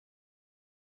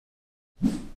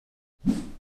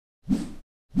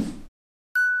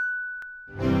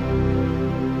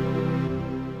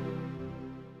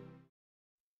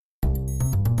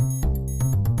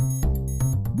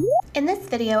In this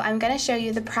video, I'm going to show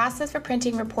you the process for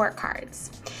printing report cards.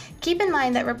 Keep in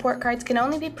mind that report cards can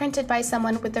only be printed by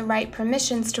someone with the right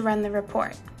permissions to run the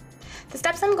report. The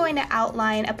steps I'm going to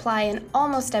outline apply in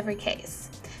almost every case.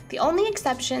 The only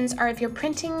exceptions are if you're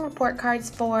printing report cards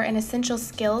for an essential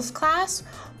skills class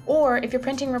or if you're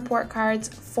printing report cards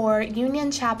for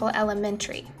Union Chapel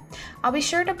Elementary. I'll be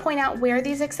sure to point out where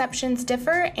these exceptions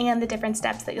differ and the different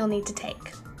steps that you'll need to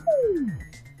take.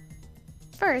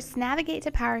 First, navigate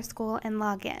to PowerSchool and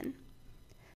log in.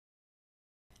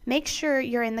 Make sure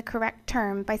you're in the correct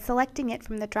term by selecting it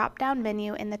from the drop-down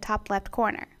menu in the top left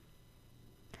corner.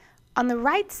 On the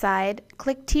right side,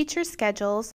 click Teacher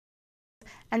Schedules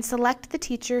and select the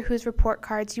teacher whose report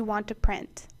cards you want to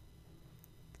print.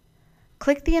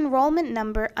 Click the enrollment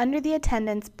number under the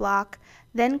attendance block,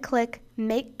 then click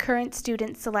Make Current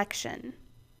Student Selection.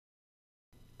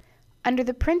 Under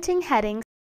the Printing heading,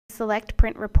 select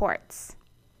Print Reports.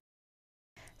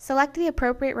 Select the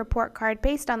appropriate report card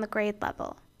based on the grade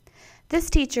level. This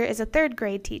teacher is a 3rd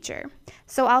grade teacher,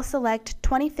 so I'll select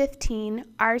 2015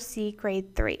 RC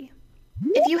Grade 3.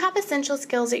 If you have essential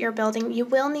skills at your building, you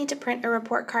will need to print a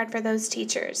report card for those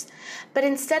teachers. But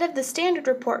instead of the standard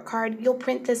report card, you'll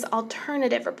print this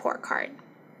alternative report card.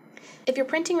 If you're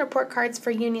printing report cards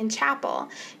for Union Chapel,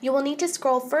 you will need to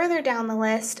scroll further down the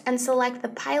list and select the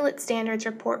Pilot Standards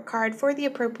report card for the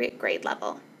appropriate grade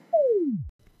level.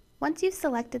 Once you've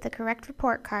selected the correct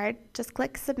report card, just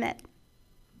click Submit.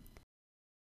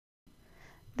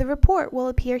 The report will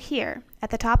appear here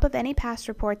at the top of any past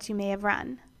reports you may have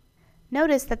run.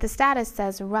 Notice that the status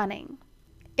says Running.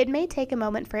 It may take a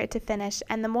moment for it to finish,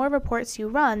 and the more reports you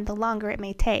run, the longer it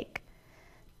may take.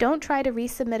 Don't try to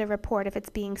resubmit a report if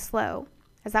it's being slow,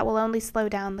 as that will only slow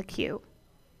down the queue.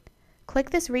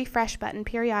 Click this refresh button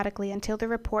periodically until the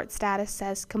report status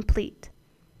says Complete.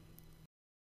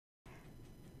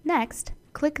 Next,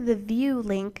 click the View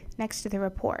link next to the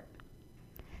report.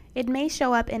 It may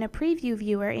show up in a preview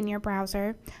viewer in your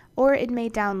browser, or it may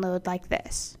download like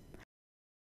this.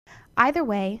 Either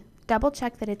way,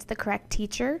 double-check that it's the correct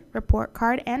teacher, report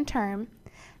card, and term,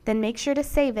 then make sure to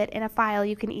save it in a file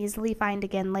you can easily find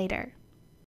again later.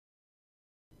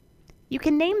 You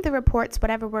can name the reports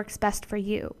whatever works best for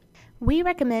you. We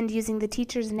recommend using the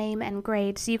teacher's name and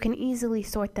grade so you can easily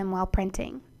sort them while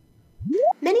printing.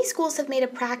 Many schools have made a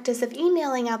practice of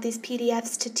emailing out these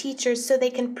PDFs to teachers so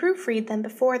they can proofread them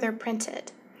before they're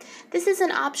printed. This is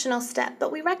an optional step,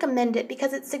 but we recommend it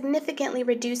because it significantly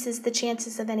reduces the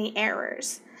chances of any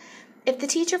errors. If the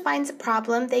teacher finds a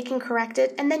problem, they can correct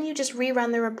it, and then you just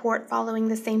rerun the report following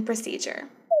the same procedure.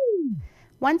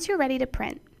 Once you're ready to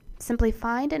print, simply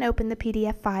find and open the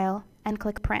PDF file and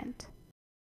click Print.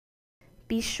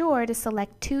 Be sure to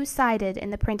select two-sided in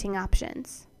the printing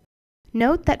options.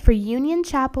 Note that for Union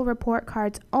Chapel report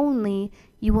cards only,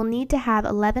 you will need to have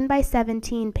 11 by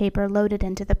 17 paper loaded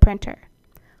into the printer.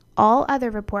 All other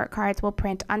report cards will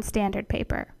print on standard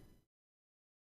paper.